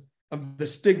because of the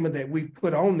stigma that we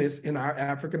put on this in our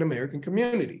African-American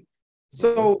community.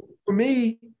 So for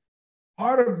me,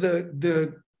 part of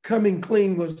the coming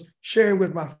clean was sharing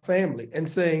with my family and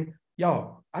saying,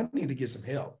 y'all, I need to get some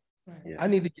help. I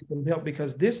need to get some help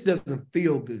because this doesn't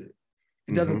feel good.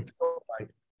 It doesn't feel right.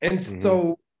 And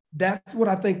so that's what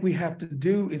I think we have to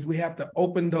do, is we have to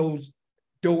open those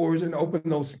doors and open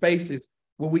those spaces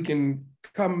where we can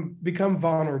become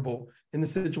vulnerable in the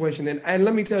situation. And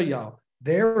let me tell y'all,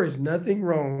 there is nothing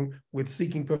wrong with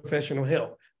seeking professional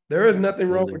help. There is nothing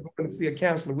wrong with going to see a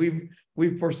counselor. We've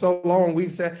for so long,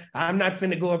 we've said, I'm not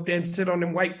finna go up there and sit on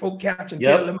them white folk couch and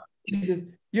tell them,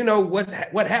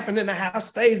 what happened in the house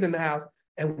stays in the house.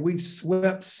 And we've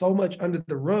swept so much under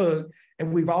the rug,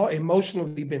 and we've all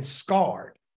emotionally been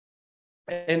scarred.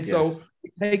 And so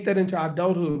we take that into our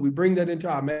adulthood, we bring that into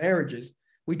our marriages,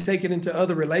 we take it into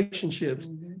other relationships.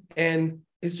 And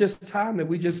it's just time that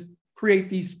we just create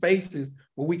these spaces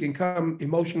where we can come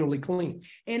emotionally clean.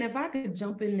 And if I could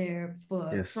jump in there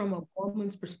from a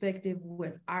woman's perspective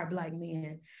with our Black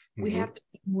men, we have to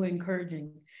be more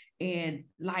encouraging. And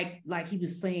like he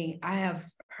was saying, I have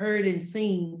heard and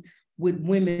seen with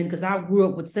women, because I grew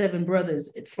up with 7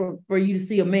 brothers, for you to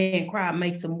see a man cry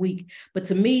makes them weak. But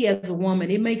to me as a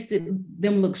woman, it makes them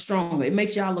look stronger. It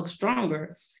makes y'all look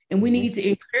stronger. And we need to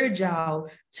encourage y'all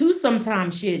to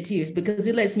sometimes shed tears, because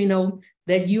it lets me know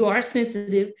that you are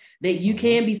sensitive, that you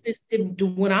can be sensitive to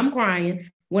when I'm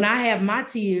crying, when I have my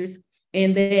tears,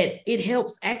 and that it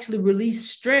helps actually release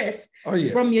stress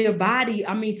from your body.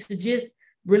 I mean, to just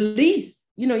release,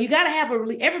 you know, you got to have a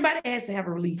release. Everybody has to have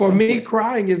a release. For me,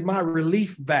 crying is my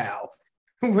relief valve.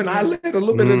 When I let a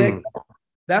little bit of that go,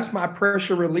 that's my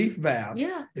pressure relief valve.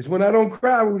 Yeah. It's when I don't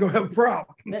cry, we're going to have a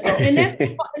problem. So, and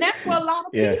that's for a lot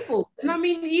of people. And I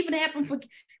mean, it even happens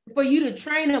for you to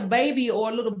train a baby or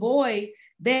a little boy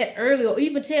that early, or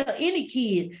even tell any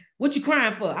kid what you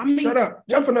crying for. I mean, shut up,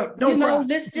 toughen up, don't cry.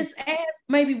 Let's just ask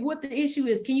maybe what the issue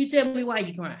is. Can you tell me why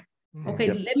you're crying?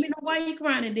 Okay, let me know why you're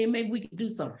crying, and then maybe we can do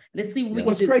something. Let's see what we can do.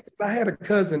 What's great is I had a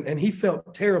cousin, and he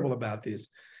felt terrible about this.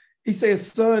 He said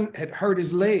his son had hurt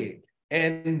his leg,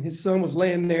 and his son was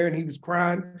laying there, and he was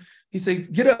crying. He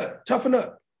said, "Get up, toughen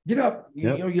up, get up.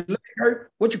 You know, your leg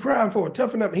hurt. What you crying for?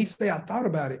 Toughen up." And he said, "I thought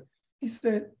about it." He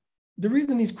said, "The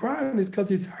reason he's crying is because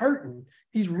he's hurting.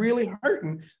 He's really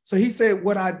hurting." So he said,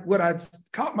 what I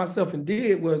caught myself and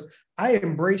did was I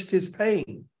embraced his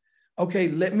pain. Okay,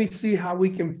 let me see how we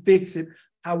can fix it,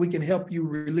 how we can help you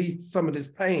relieve some of this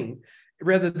pain,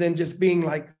 rather than just being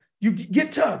like, you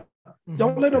get tough.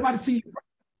 Don't let nobody see you.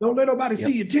 Don't let nobody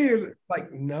see your tears.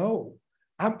 Like, no,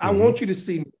 I want you to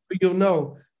see me. You'll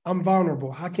know I'm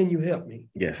vulnerable. How can you help me?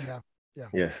 Yes.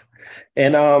 Yes.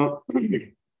 And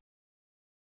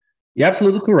you're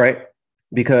absolutely correct,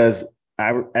 because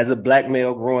as a Black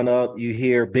male growing up, you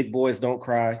hear big boys don't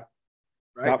cry,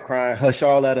 stop crying, hush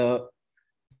all that up.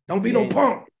 Don't be no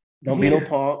punk. Don't be no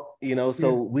punk, you know.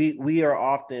 So we are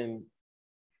often,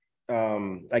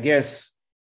 I guess,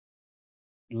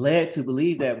 led to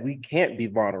believe that we can't be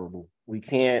vulnerable. We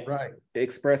can't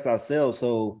express ourselves.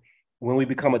 So when we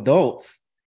become adults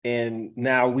and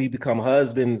now we become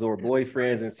husbands or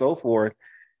boyfriends and so forth,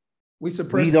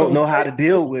 we don't know how to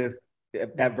deal with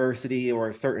adversity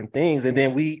or certain things, and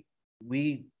then we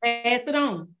pass it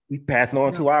on. We pass it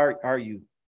on to our youth.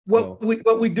 What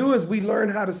we do is we learn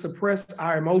how to suppress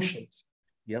our emotions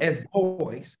as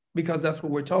boys, because that's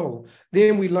what we're told.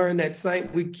 Then we learn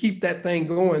we keep that thing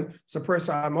going, suppress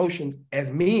our emotions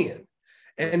as men.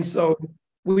 And so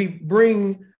we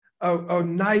bring a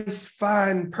nice,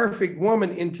 fine, perfect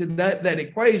woman into that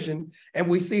equation, and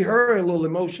we see her a little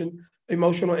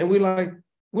emotional, and we're like,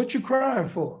 what you crying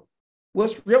for?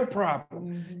 What's real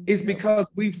problem? Is because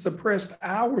we've suppressed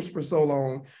ours for so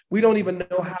long, we don't even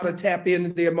know how to tap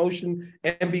into the emotion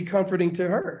and be comforting to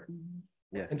her.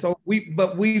 Yes. And so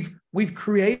we've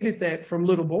created that from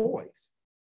little boys.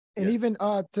 And even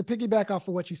to piggyback off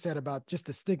of what you said about just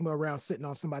the stigma around sitting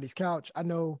on somebody's couch, I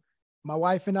know my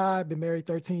wife and I have been married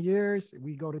 13 years.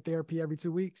 We go to therapy every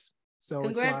 2 weeks. So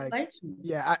it's like,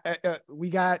 we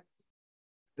got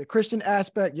the Christian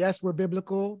aspect. Yes, we're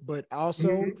biblical, but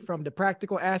also from the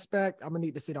practical aspect, I'm gonna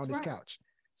need to sit on this couch.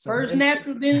 So first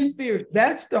natural, then spiritual.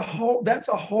 That's a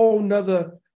whole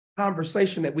nother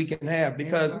conversation that we can have,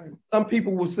 because some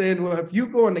people will say, well, if you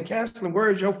go into counseling, where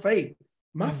is your faith?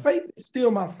 My faith is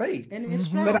still my faith. And it's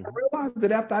strong. But I realize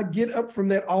that after I get up from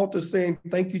that altar saying,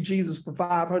 thank you, Jesus, for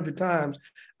 500 times,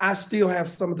 I still have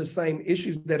some of the same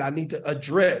issues that I need to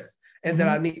address and that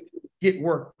I need to get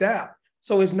worked out.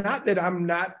 So it's not that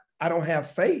I don't have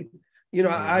faith. You know,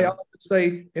 I always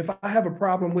say, if I have a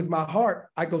problem with my heart,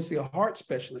 I go see a heart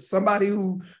specialist, somebody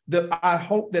who I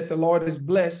hope that the Lord is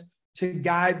blessed to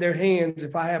guide their hands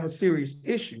if I have a serious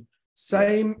issue.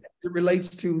 Same as it relates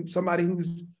to somebody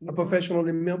who's a professional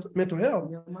in mental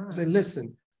health. I say,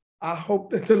 listen, I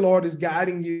hope that the Lord is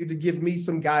guiding you to give me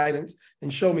some guidance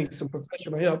and show me some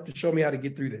professional help to show me how to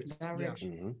get through this.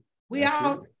 We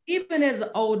all, even as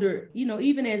older,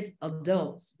 even as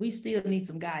adults, we still need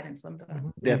some guidance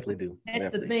sometimes. Definitely do. That's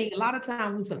the thing. A lot of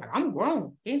times we feel like, I'm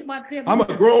grown. Ain't nobody tell me. I'm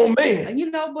a grown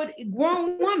man. But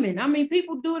grown woman. I mean,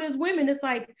 people do it as women. It's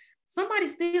like somebody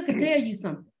still can tell you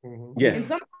something. Yes. And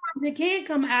sometimes it can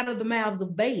come out of the mouths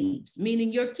of babes,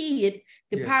 meaning your kid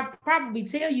could probably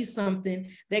tell you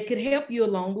something that could help you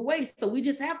along the way. So we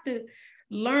just have to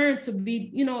learn to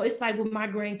be, it's like with my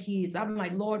grandkids. I'm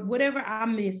like, Lord, whatever I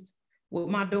missed with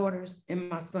my daughters and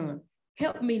my son,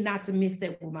 help me not to miss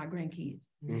that with my grandkids.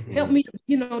 Help me,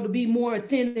 to be more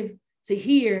attentive to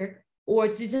hear or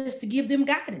to just to give them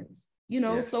guidance,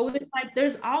 So it's like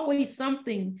there's always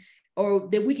something or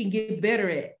that we can get better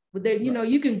at. But that,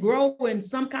 you can grow in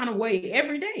some kind of way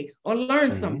every day or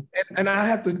learn something. And I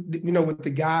have to, with the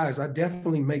guys, I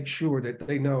definitely make sure that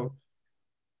they know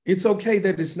it's okay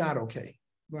that it's not okay.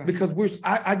 Right. Because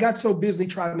I got so busy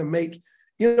trying to make,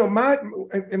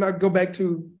 and I go back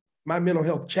to my mental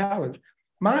health challenge.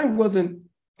 Mine wasn't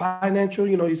financial,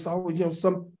 it's always,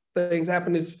 some things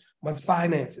happen as much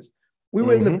finances. We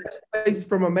were in the best place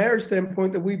from a marriage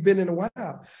standpoint that we've been in a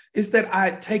while. It's that I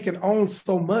had taken on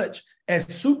so much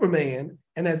as Superman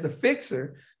and as the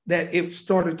fixer, that it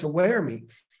started to wear me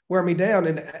down.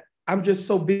 And I'm just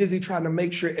so busy trying to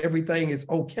make sure everything is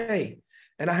okay.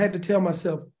 And I had to tell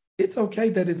myself, it's okay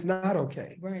that it's not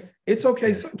okay. Right. It's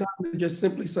okay sometimes to just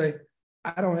simply say,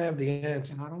 I don't have the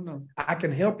answer. I don't know. I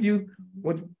can help you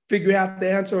figure out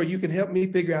the answer, or you can help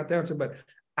me figure out the answer, but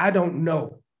I don't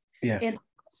know. Yeah. And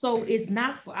so it's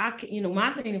not for,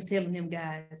 my thing of telling them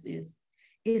guys is,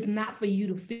 it's not for you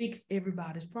to fix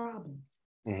everybody's problems.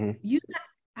 Mm-hmm.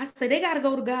 I say they got to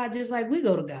go to God just like we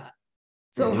go to God.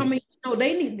 So I mean,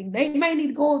 they may need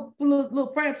to go a little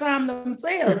prayer time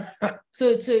themselves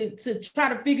to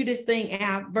try to figure this thing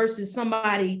out versus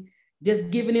somebody just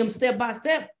giving them step by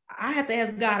step. I have to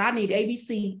ask God, I need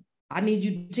ABC. I need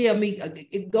you to tell me,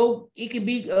 it can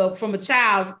be from a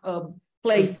child's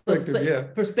place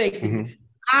perspective. Mm-hmm.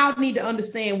 I need to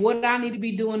understand what I need to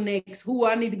be doing next, who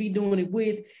I need to be doing it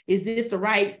with. Is this the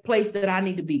right place that I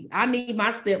need to be? I need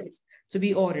my steps to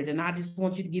be ordered, and I just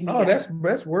want you to give me. Oh, that's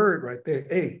best word right there.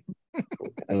 Hey,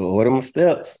 what are my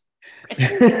steps?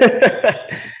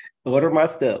 What are my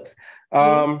steps?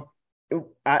 I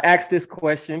asked this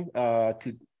question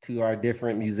to our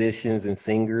different musicians and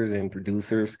singers and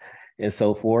producers and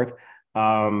so forth.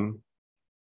 Mount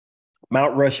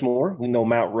Rushmore. We know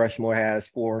Mount Rushmore has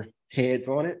 4 heads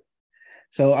on it.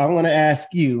 So I'm going to ask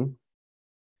you,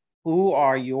 who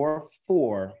are your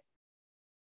 4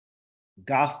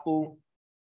 gospel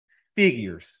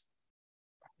figures?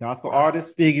 Gospel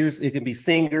artists, figures. It can be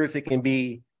singers, it can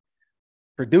be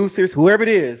producers, whoever it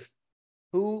is.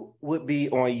 Who would be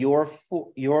on your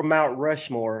Mount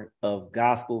Rushmore of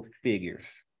gospel figures?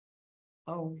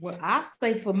 Oh, well, I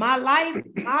say for my life,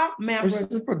 my Mount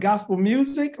Rushmore. For gospel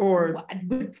music, or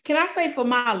can I say for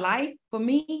my life? For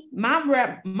me, my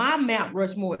Mount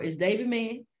Rushmore is David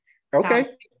Mann, Okay.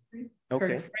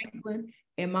 Kirk Franklin,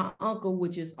 and my uncle,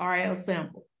 which is R.L.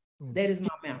 Sample. That is my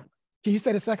Mount. Can you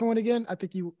say the second one again? I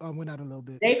think you went out a little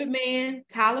bit. David Mann,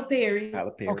 Tyler Perry.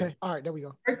 Okay, all right, there we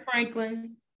go. Kirk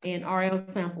Franklin and R.L.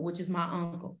 Sample, which is my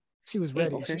uncle. She was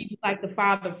ready. She was like the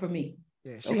father for me.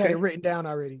 Yeah, she had it written down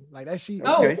already. Like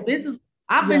that.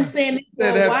 I've been saying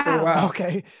this for a while.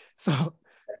 Okay, so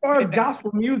as far as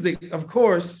gospel music, of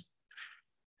course,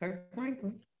 Kirk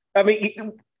Franklin. I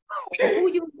mean,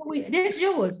 that's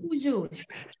yours. Who's yours?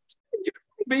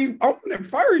 Be on it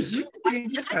first. You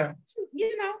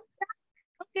know.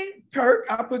 Okay. Kirk,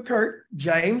 I put Kirk,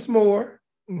 James Moore,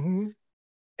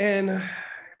 and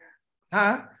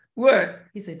what?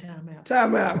 He said time out.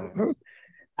 Time out.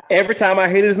 Every time I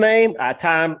hear his name, I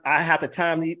have to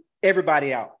time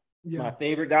everybody out. Yeah. My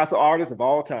favorite gospel artist of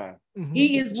all time.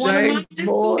 He is one James of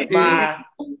Moore, my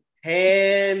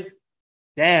hands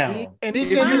down. And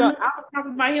he's I was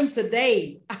talking about him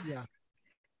today. Yeah.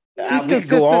 He's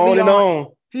consistently on.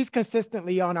 He's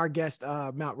consistently on our guest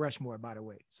Mount Rushmore, by the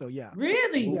way. So yeah.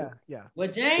 Really? Yeah.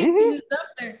 Well, James is up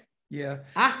there. Yeah.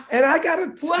 And I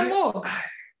gotta one more.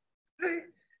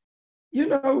 You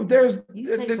know, there's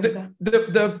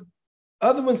the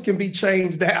other ones can be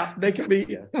changed out. They can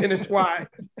be intertwined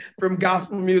from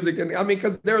gospel music. And I mean,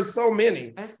 because there's so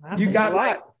many. You got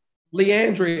like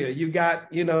Leandria, you got,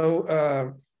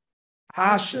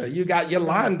 Hasha, you got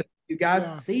Yolanda, you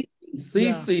got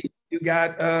Cece, you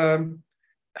got that's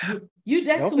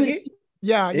too many.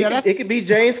 It could be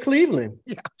James Cleveland.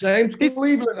 Yeah. James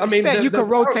Cleveland. I mean, you could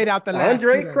rotate out the last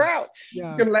Andre Crouch.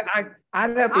 Yeah.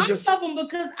 I'd have to just love them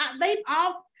because they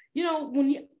all,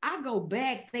 when I go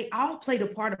back, they all played a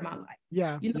part of my life.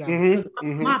 Yeah.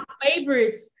 My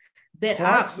favorites that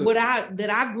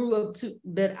I grew up to,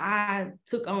 that I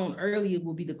took on earlier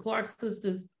would be the Clark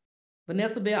sisters,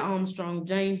 Vanessa Bell Armstrong,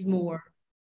 James Moore,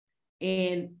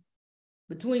 and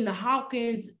between the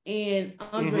Hawkins and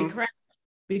Andre Crouch,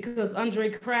 because Andre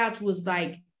Crouch was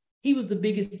he was the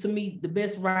biggest to me, the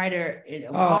best writer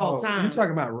of all time. You're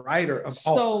talking about writer of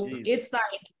all time. So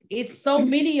it's so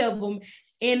many of them.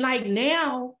 And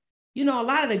now, a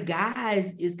lot of the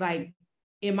guys is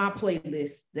in my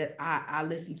playlist that I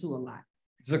listen to a lot.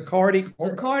 Zaccardi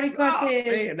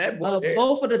Cortez,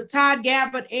 both of the Todd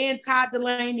Gabbard and Todd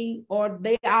Delaney, or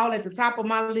they all at the top of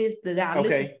my list that I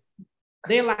listen to.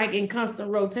 They're in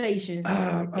constant rotation.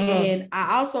 And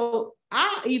I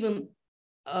even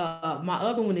my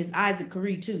other one is Isaac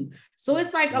Curry too. So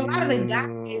it's a lot of the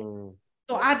guys.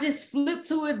 So I just flip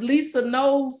to it. Lisa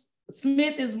knows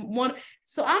Smith is one.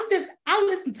 So I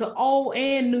listen to old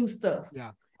and new stuff.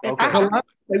 Yeah. We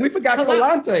forgot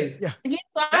Kalante. Yeah.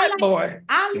 So that boy.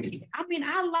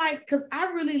 Because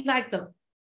I really like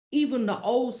even the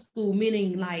old school,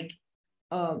 meaning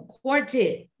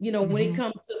quartet, when it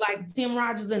comes to Tim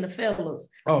Rogers and the Fellas,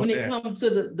 when it comes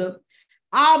to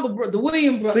all the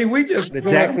William brothers. See, we just The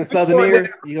Jackson Southerneers.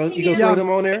 You gonna throw them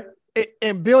on there?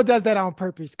 And Bill does that on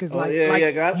purpose because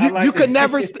you could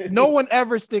never no one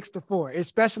ever sticks to 4,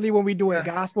 especially when we doing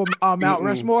gospel Mount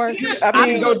Rushmore.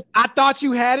 I thought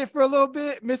you had it for a little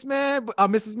bit,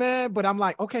 Mrs. Mann, but I'm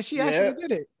like, okay, she actually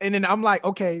did it, and then I'm like,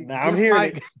 okay, now I'm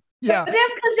hearing it. Yeah, but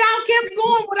that's because y'all kept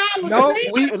going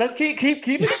without let's keep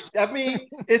it. I mean,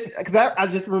 it's because I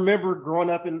just remember growing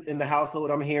up in the household.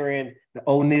 I'm hearing the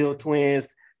O'Neal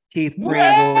twins, Keith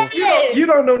Pringle. You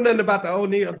don't know nothing about the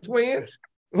O'Neal twins.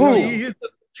 Who?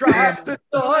 Try to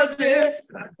dodge this.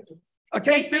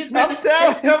 Okay, this is what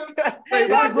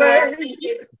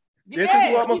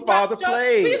my father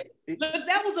played. Look,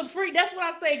 that was that's what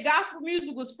I say. Gospel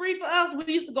music was free for us.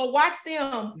 We used to go watch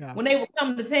them when they would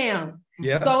come to town.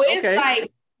 Yeah. So it's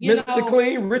like, Mr.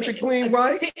 Clean, Richard Clean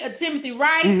White. Timothy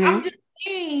Wright. I'm just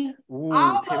saying.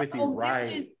 All Timothy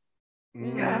Wright.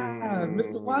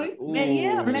 Mr. White?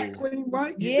 Mr. Clean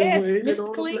White? Yes,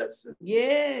 Mr. Clean.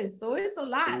 Yes, so it's a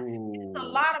lot. It's a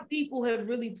lot of people have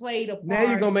really played a part. Now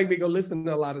you're going to make me go listen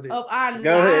to a lot of this. Of our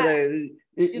go ahead.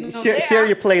 Share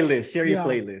your playlist. Share your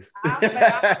playlist.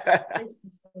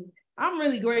 I'm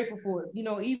really grateful for it.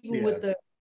 Even with the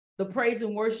praise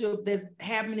and worship that's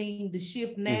happening, the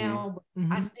shift now,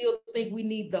 I still think we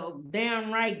need the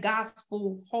downright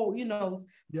gospel whole,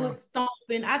 foot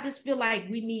stomping. I just feel like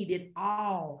we need it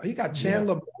all. Oh, you got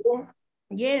Chandler Moore?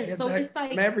 Yes, so it's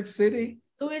like Maverick City.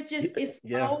 So it's just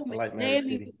so like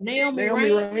Naomi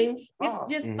Rain.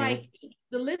 It's just like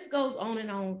the list goes on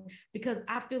and on, because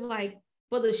I feel like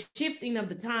for the shifting of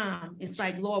the time, it's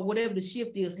like, Lord, whatever the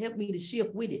shift is, help me to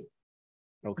shift with it.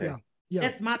 Okay. Yeah.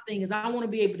 That's my thing, is I want to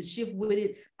be able to shift with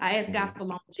it. I ask God for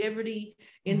longevity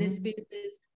in this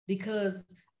business, because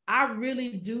I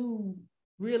really do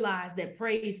realize that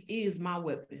praise is my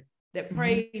weapon, that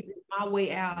praise is my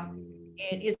way out,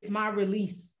 and it's my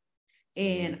release.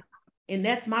 And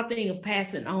that's my thing of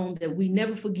passing on, that we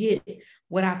never forget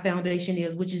what our foundation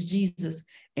is, which is Jesus.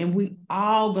 And we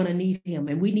all gonna need him,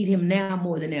 and we need him now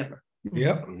more than ever.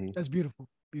 Yep. That's beautiful.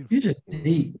 Beautiful. You just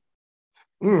deep.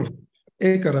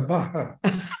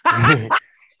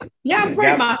 Yeah,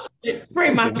 pray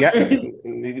my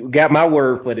got my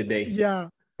word for today. Yeah.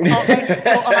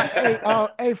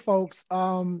 Hey folks,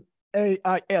 a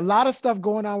lot of stuff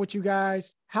going on with you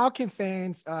guys. How can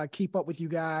fans keep up with you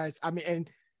guys? I mean, and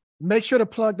make sure to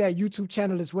plug that YouTube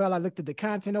channel as well. I looked at the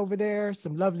content over there,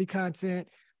 some lovely content.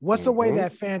 What's a way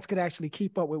that fans could actually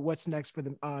keep up with what's next for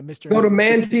the Mr. Go to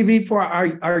Man TV for our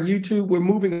YouTube. We're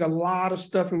moving a lot of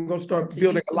stuff, and we're going to start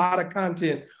building a lot of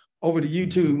content over to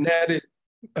YouTube now that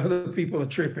other people are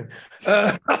tripping.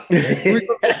 We're going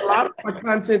to put a lot of our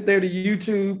content there to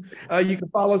YouTube. You can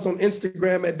follow us on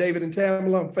Instagram at David and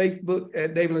Tamela, on Facebook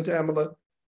at David and Tamela.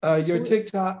 Your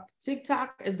TikTok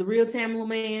is The Real Tamela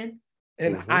Mann.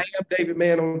 And I am David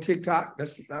Mann on TikTok.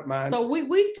 That's not mine. So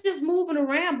we just moving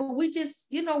around, but we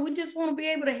just want to be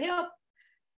able to help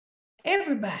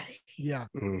everybody. Yeah.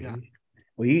 Yeah.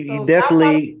 Well, you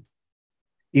definitely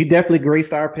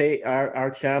graced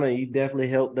our channel. You definitely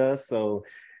helped us. So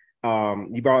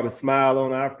you brought a smile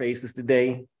on our faces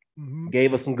today.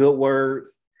 Gave us some good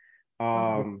words.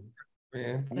 Thank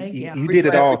you. You did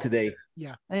it all today.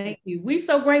 Yeah. Thank you. We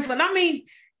so grateful. And I mean,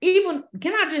 even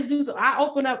can I just do so?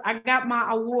 I got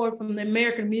my award from the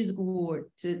American Music Award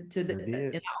and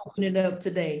I opened it up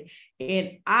today.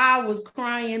 And I was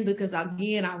crying because,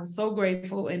 again, I was so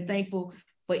grateful and thankful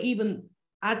for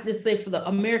I just say for the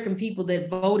American people that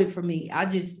voted for me.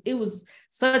 It was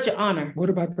such an honor. What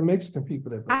about the Mexican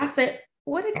people that voted? I said,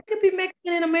 what, it could be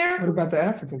Mexican in America? What about the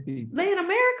African people? They in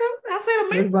America? I said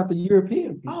America. What about the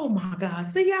European people? Oh my God.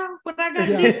 See y'all what I got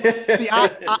to do? See,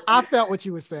 I felt what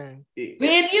you were saying.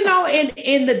 And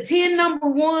and the 10 number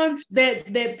ones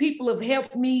that people have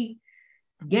helped me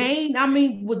gain. I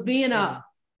mean, with being a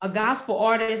gospel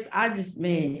artist, I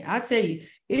tell you,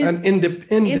 it's an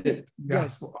independent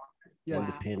gospel.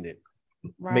 Yes. Independent.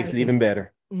 Right. Makes it even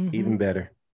better. Even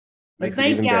better.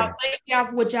 Thank y'all. Thank y'all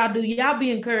for what y'all do. Y'all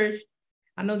be encouraged.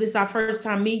 I know this is our first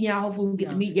time meeting y'all. Hopefully we get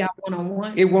to meet y'all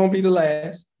one-on-one. It won't be the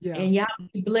last. Yeah. And y'all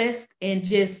be blessed and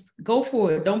just go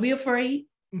for it. Don't be afraid.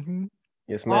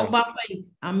 Yes, ma'am. Walk by faith.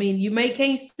 I mean, you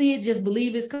can't see it, just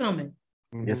believe it's coming.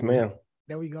 Yes, ma'am.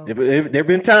 There we go. There've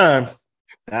been times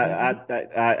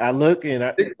I look and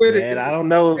I don't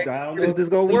know if this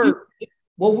gonna work.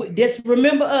 Well, just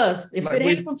remember us. If it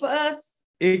happened for us,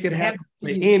 it could happen for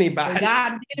anybody.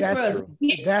 God did it for us.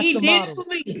 He did it for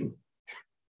me.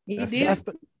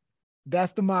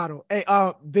 That's the model. Hey,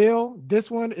 Bill,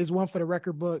 this one is one for the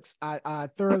record books. I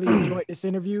thoroughly enjoyed this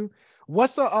interview.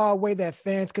 What's a way that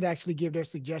fans could actually give their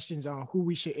suggestions on who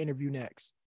we should interview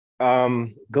next?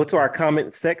 go to our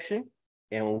comment section,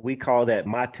 and we call that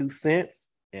My 2 Cents,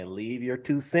 and leave your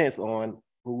 2 cents on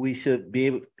who should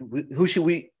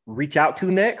we reach out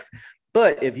to next.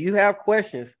 But if you have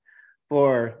questions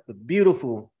for the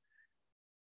beautiful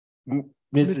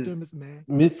Mrs.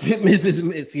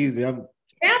 Excuse me, I'm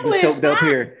choked up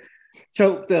here.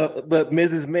 Choked up, but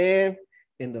Mrs. Mann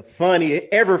and the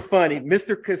funny, ever funny,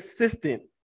 Mr.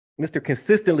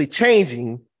 Consistently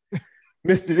changing,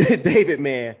 Mr. David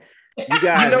Mann. You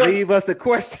guys leave us a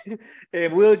question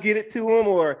and we'll get it to him,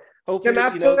 or hopefully. Can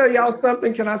I tell y'all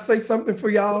something? Can I say something for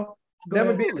y'all?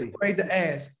 Never be afraid to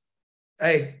ask.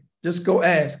 Hey, just go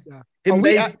ask. Yeah.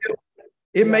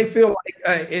 It may feel like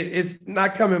it's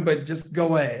not coming, but just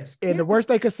go ask. And the worst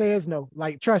they could say is no.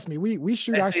 Like, trust me, we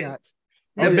shoot our shots.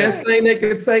 The best thing they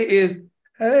could say is,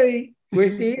 "Hey, we're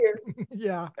here."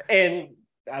 Yeah. And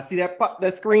I see that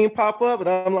screen pop up, and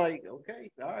I'm like,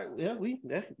 okay, all right, yeah,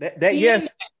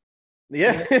 yes.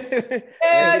 Yeah.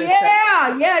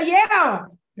 Yeah.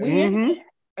 Mm-hmm.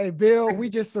 Hey, Bill, we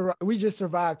just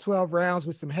survived 12 rounds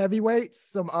with some heavyweights,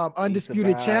 some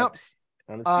undisputed champs.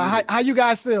 How you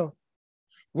guys feel?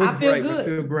 I feel good.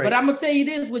 We feel great. But I'm gonna tell you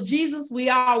this: with Jesus, we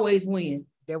always win.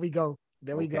 There we go.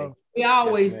 We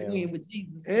always win with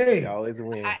Jesus. Hey, we always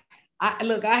win.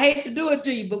 Look, I hate to do it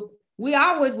to you, but we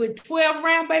always with 12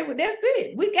 round, baby. That's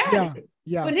it. We got it.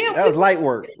 Yeah. With him, that was light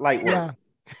work. Lightweight.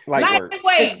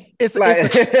 It's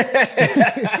that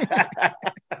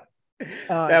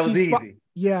was easy.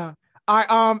 Yeah. All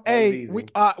right. Hey,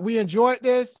 we enjoyed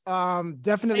this.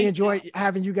 Definitely enjoyed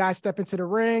having you guys step into the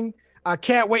ring. I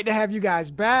can't wait to have you guys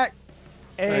back.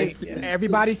 Hey,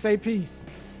 everybody say peace.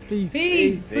 Peace.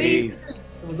 Peace. It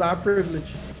was our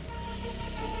privilege.